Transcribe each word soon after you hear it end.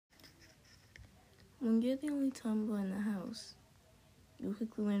When you're the only tomboy in the house, you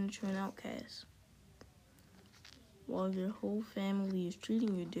quickly learn that you're an outcast. While your whole family is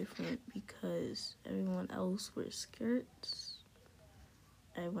treating you different because everyone else wears skirts,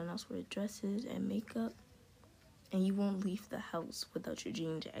 everyone else wears dresses and makeup, and you won't leave the house without your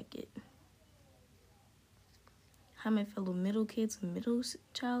jean jacket. Hi, my fellow middle kids with middle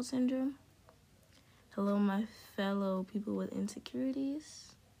child syndrome. Hello, my fellow people with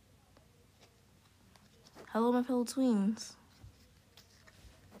insecurities. Hello, my fellow tweens.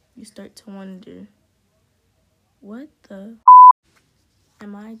 You start to wonder, what the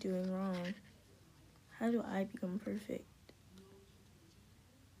am I doing wrong? How do I become perfect?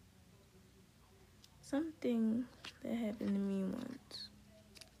 Something that happened to me once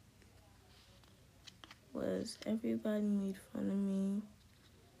was everybody made fun of me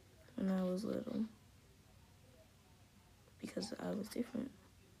when I was little because I was different.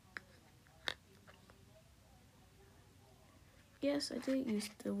 Yes, I did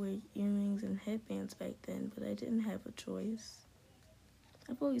used to wear earrings and headbands back then, but I didn't have a choice.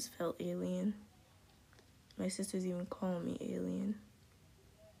 I've always felt alien. My sisters even call me alien.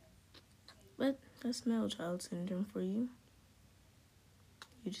 But that's male child syndrome for you.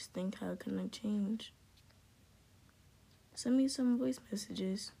 You just think, how can I change? Send me some voice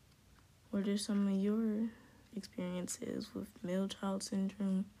messages. What are some of your experiences with male child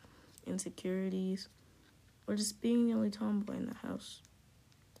syndrome, insecurities, or just being the only tomboy in the house,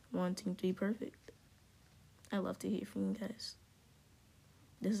 wanting to be perfect? I love to hear from you guys.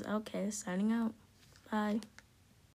 This is Outcast signing out. Bye.